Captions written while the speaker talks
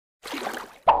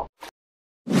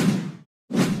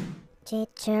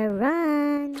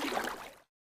Chicheran!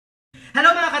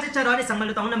 Hello mga kachicharon! Isang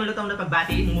malutong na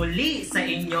pagbati muli sa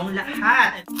inyong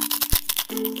lahat!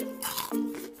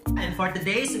 And for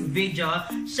today's video,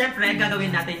 syempre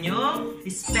gagawin natin yung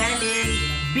spelling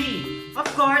bee.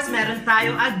 Of course, meron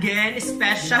tayo again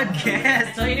special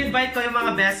guest. So in-invite ko yung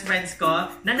mga best friends ko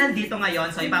na nandito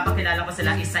ngayon. So ipapakilala ko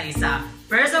sila isa-isa.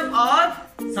 First of all,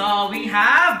 so we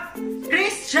have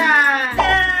Chicher!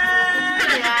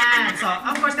 Ayan! So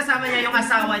of course kasama niya yung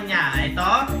asawa niya.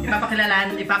 Ito,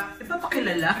 ipapakilala.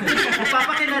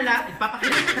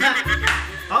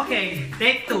 Okay,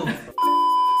 take two.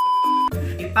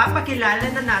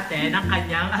 Ipapakilala na natin ang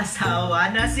kanyang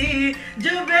asawa na si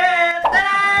Jubel!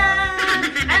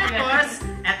 And of course,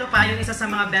 eto pa yung isa sa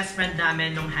mga best friend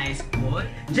namin nung high school,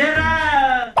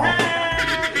 Gerald!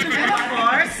 And of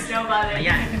course,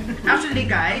 ayan. Actually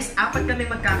guys, apat kami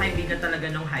magkakaibigan talaga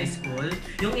nung high school.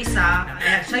 Yung isa,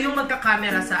 siya yung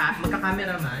magkakameraman sa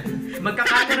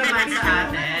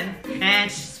atin. And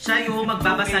siya yung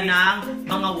magbabasa ng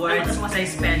mga words sa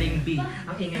spelling bee.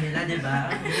 Ang ingay nila, di ba?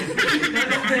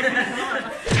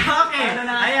 Okay,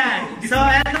 ayan. So,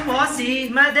 eto po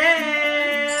si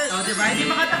Madel. O, di ba? Hindi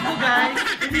makatakbo, guys.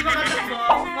 Hindi makatakbo.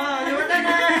 O, di ba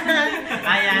na?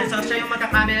 Ayan, so siya yung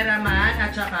magka-cameraman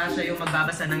at saka siya yung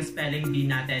magbabasa ng spelling bee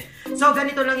natin. So,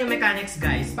 ganito lang yung mechanics,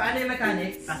 guys. Paano yung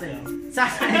mechanics? Sasayaw.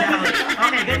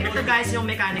 Okay, ganito guys yung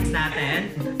mechanics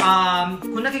natin.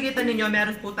 Kung nakikita ninyo,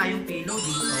 meron po tayong pillow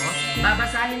dito.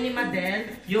 Babasahin ni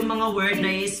Madel yung mga word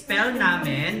na i-spell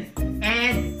namin.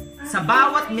 And sa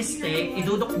bawat mistake,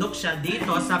 idudukduk siya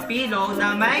dito sa pillow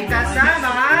na may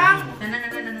kasamang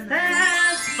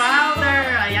powder.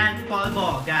 Ayan,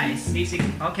 polvo, guys.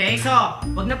 Okay, so,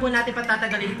 wag na po natin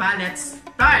patatagalin pa. Let's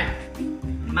start.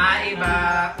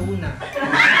 Maiba una.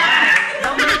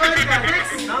 Number 1 ka.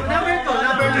 Next. Number 2.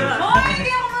 Oh, hindi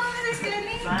ako marunong sa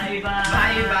spelling. Maiba.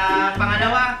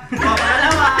 Pangalawa.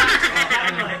 Pangalawa.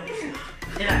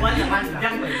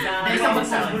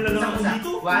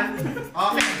 One.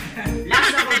 Okay.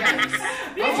 Last ako, guys.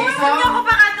 Okay, so,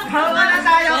 wala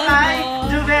tayo kay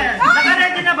Jubel.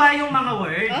 Naka-ready na ba yung mga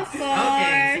words? Of course.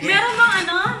 Okay. Meron bang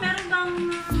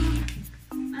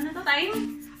time?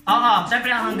 Oo,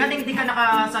 syempre hanggang hindi ka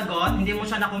nakasagot, hindi mo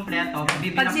siya nakumpleto.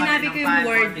 Pag sinabi ko yung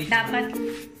word, dapat...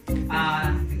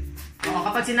 Oo,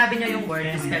 kapag sinabi niya yung word,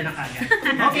 spell na kagad.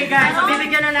 Okay guys, so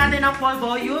bibigyan na natin ng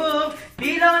polvo yung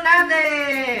pillow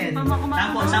natin!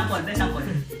 Sample.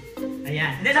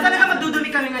 Ayan. Hindi, talaga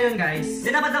magdudumi kami ngayon guys. Hindi,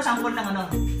 dapat daw sample lang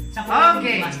ano.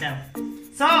 Okay.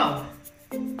 So,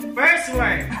 first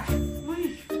word.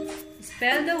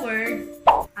 Spell the word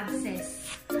obsess.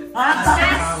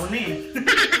 Obsess!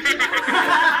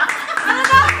 Ano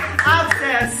ba?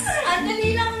 Obsess! Ang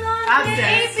dali lang nun.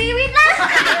 Obsess. A-B, wait lang!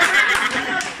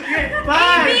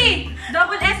 Bye! A-B!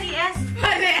 Double S-E-S.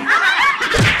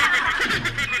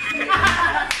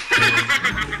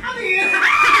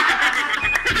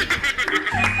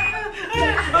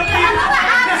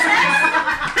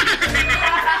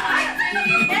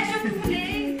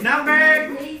 Number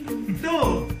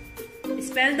 2.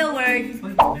 Spell the word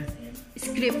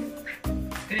script.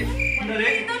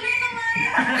 Dali? Dali naman.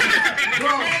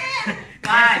 Go!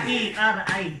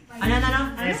 S-P-R-I. Ano?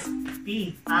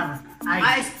 S-P-R-I.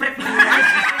 Script.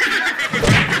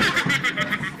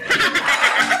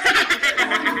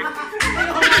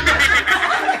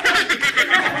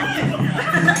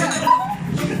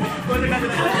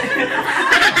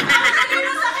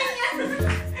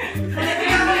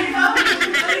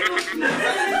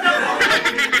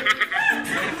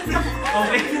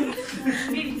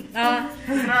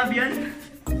 Grabe yan.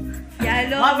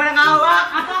 Yalo. Walang hawak!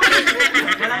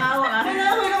 Walang hawak ah.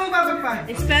 Wala magpapagpag.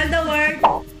 Spell the word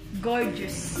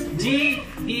gorgeous.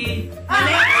 G-E.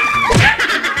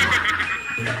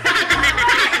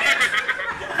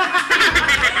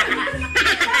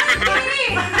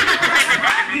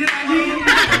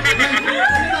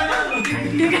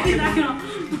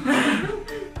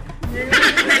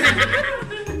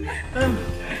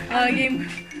 Game.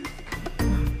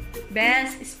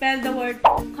 Best, spell the word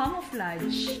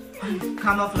camouflage.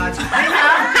 Camouflage.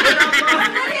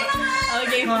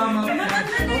 Okay. Camouflage.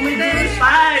 Oh my gosh.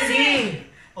 5. C.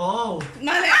 Oh.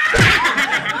 Mali.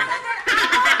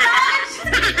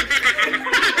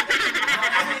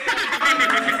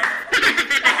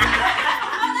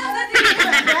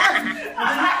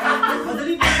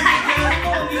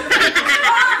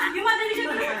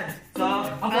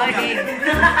 Okay.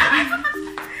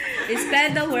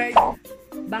 Spell the word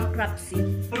bankruptcy.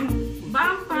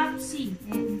 Bankruptcy.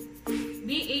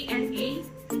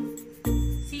 B-A-N-A-C-R-U.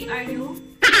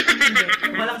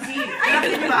 Walang C. Walang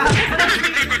C ba?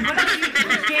 Walang C.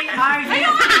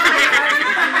 K-R-U.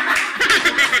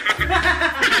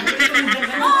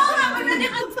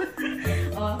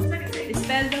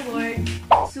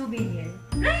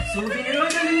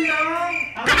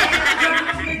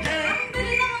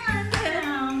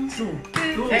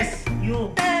 S,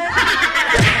 U.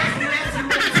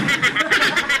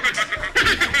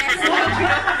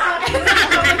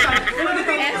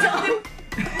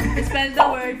 Spell the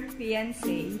word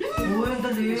fiancé. Uy, ang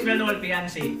dali. Spell the word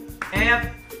fiancé.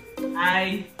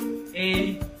 F-I-A-N-C-E.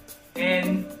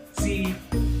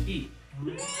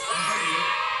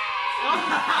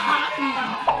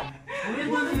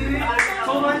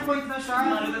 So, 1 point na siya.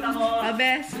 Malugot ako.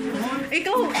 Bes.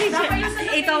 Ikaw,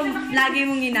 ikaw, lagi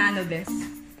mong inaano, Bes.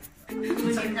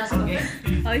 Okay.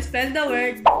 Oh, spell the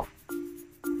word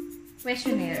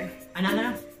questionnaire.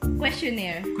 Ano?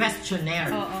 Questionnaire. Questionnaire.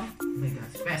 Oo. Oh my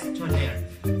God. Questionnaire.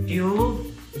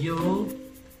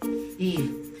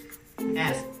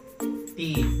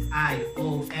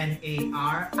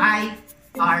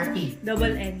 Q-U-E-S-T-I-O-N-A-R-I-R-E.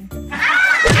 Double N.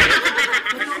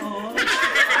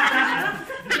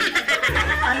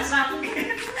 Ano sa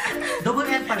akin? Double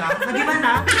N pala? Nag-iba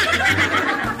na?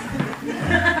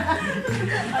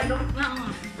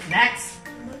 Next!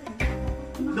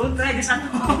 Don't try this at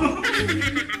home.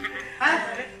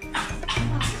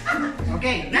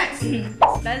 Okay, next!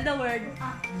 Spell the word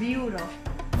bureau.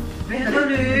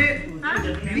 Dali!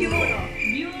 Bureau.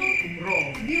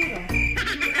 Bureau.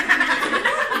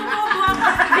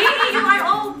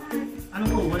 B-E-U-R-O. Anong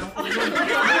ko? Walang ko.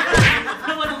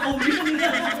 Walang obi mo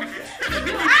na.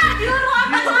 Bureau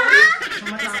ang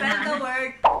Spell the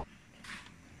word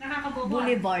nakakabobo.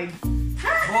 boulevard.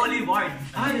 Boulevard.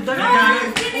 Ay, dali!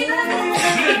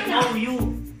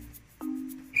 B-O-U.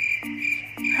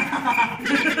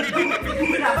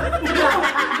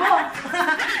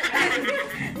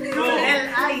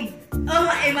 L-I! Oh,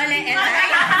 mali.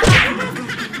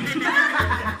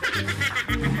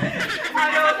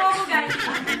 Nakakabobo, guys.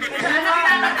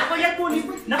 Ako yan po,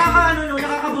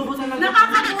 nakakabobo talaga.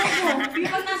 Nakakabobo.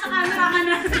 Pag nasa camera ka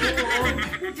na.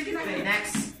 Okay,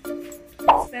 next.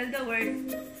 Spell the word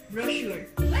brochure.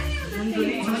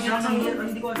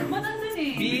 Hindi ko alam. Matanda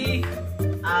eh.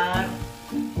 B-R-O-C-H-U-R-E.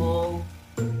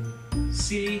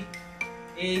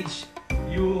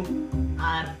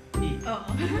 Oo.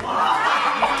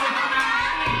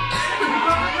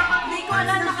 Hindi ko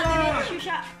alam. Nakadiretso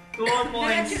siya. 2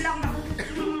 points. Diretso lang ako.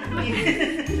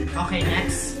 Okay,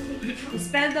 next.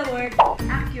 Spell the word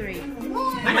accurate.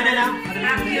 Ano na lang?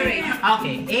 Accurate.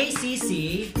 Okay,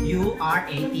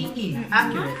 A-C-C-U-R-A-T-E.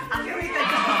 Accurate.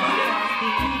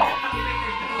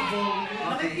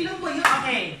 Ilan po yun?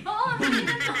 Okay. Oo.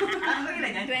 Ano ba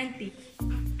ilan yan? 20.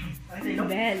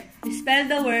 Bell. Spell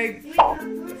the word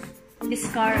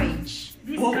discourage.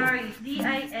 Discourage.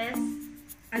 D-I-S.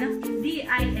 Ano?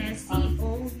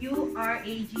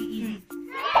 D-I-S-C-O-U-R-A-G-E.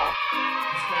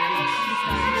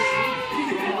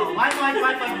 One point,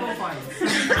 2 points.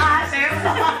 Sir.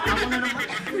 Ako na naman.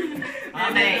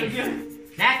 Okay,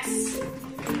 next.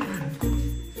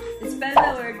 Spell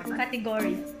the word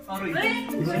category. Aroy.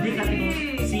 Hindi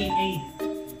category.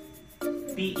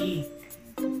 C-A-T-E.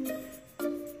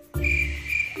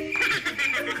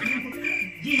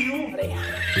 G-U.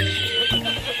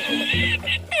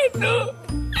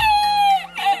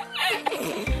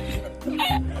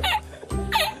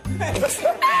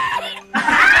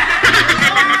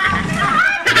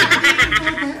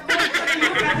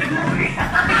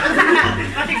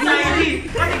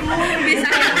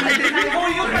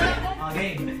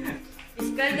 Okay.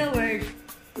 Spell the word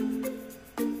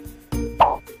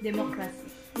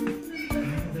democracy.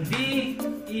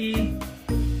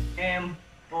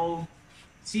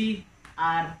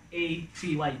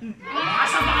 D-E-M-O-C-R-A-C-Y.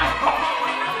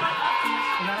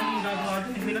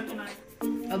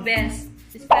 O best.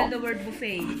 Spell the word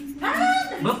buffet.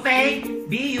 Buffet.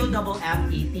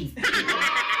 B-U-F-F-E-T.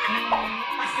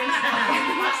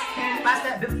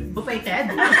 Buffeted.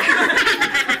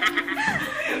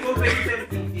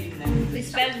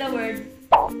 Spell the word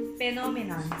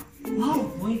phenomenon. Wow,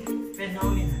 boy.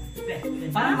 Phenomenon.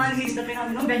 Parang manhis na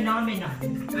phenomenon. Phenomenon.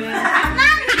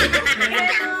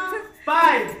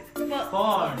 5,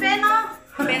 4,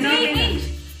 Phenomenon.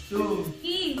 2,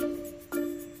 E.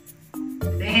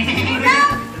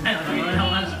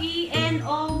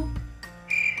 H-E-N-O.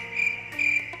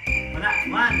 wala.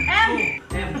 1, M.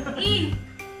 2, M. E.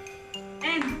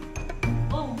 N.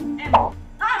 O. M.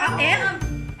 Ah, M?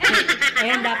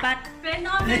 Ayan, dapat.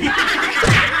 Phenomenon.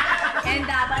 N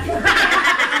dapat.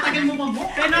 Tagal mo ba mo?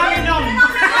 Phenomenon.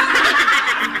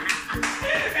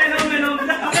 Phenomenon.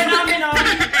 Phenomenon.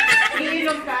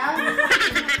 Iinom ka?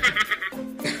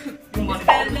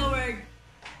 Spell the word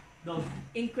Go.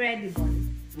 incredible.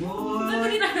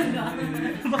 Madali talaga.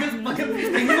 Bakit?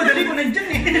 Hindi madali ko nandyan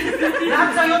eh. Lahat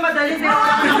sa'yo madali na ako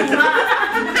nakakuha.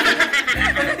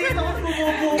 Dito ako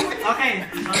bumubo. Okay.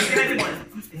 Incredible.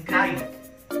 Incredible.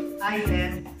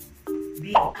 I-N-D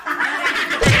Lee.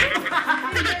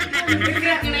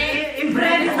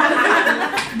 Imbrel.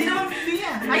 Hindi naman B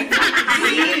yan. Ay,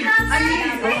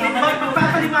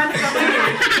 magpapaliwanag ka ba?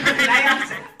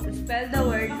 Spell the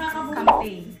word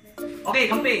campaign. Okay,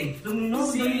 campaign.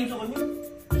 C,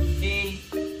 A,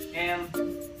 M,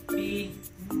 P,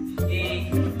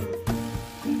 A,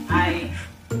 I,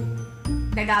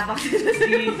 Nagabak.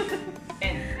 C,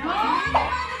 N.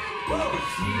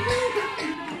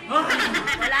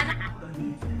 Wala na.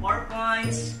 4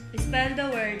 points. Spell the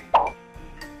word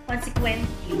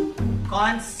consequently.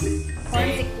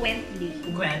 Consequently.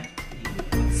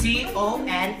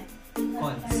 C-O-N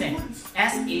consent.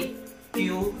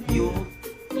 S-E-Q-U-E-N-T-L-Y.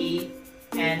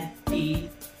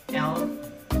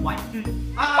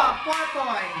 4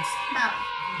 points. Tap.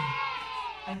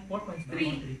 Ay, 4 points.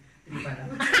 3 pala.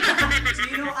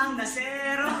 Sino ang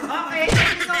nasero? Okay,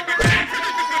 thank you so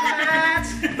much.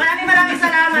 Maraming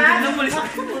salamat.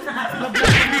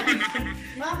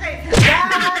 Okay,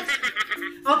 guys.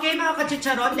 Okay mga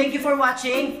kachicharon, thank you for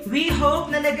watching. We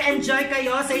hope na nag-enjoy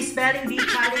kayo sa Spelling Bee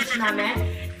Challenge namin.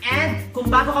 And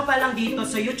kung bago ka pa lang dito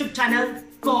sa YouTube channel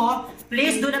ko,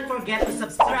 please do not forget to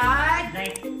subscribe,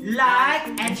 like,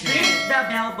 and click the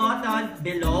bell button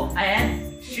below and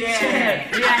share.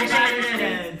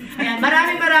 Ayan,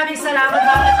 maraming salamat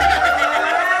mga kachicharon.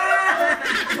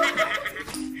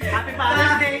 Happy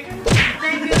Father's Day.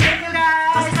 Thank you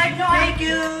guys. Thank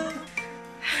you.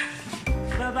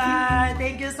 Bye-bye.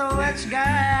 Thank you so much,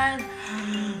 guys.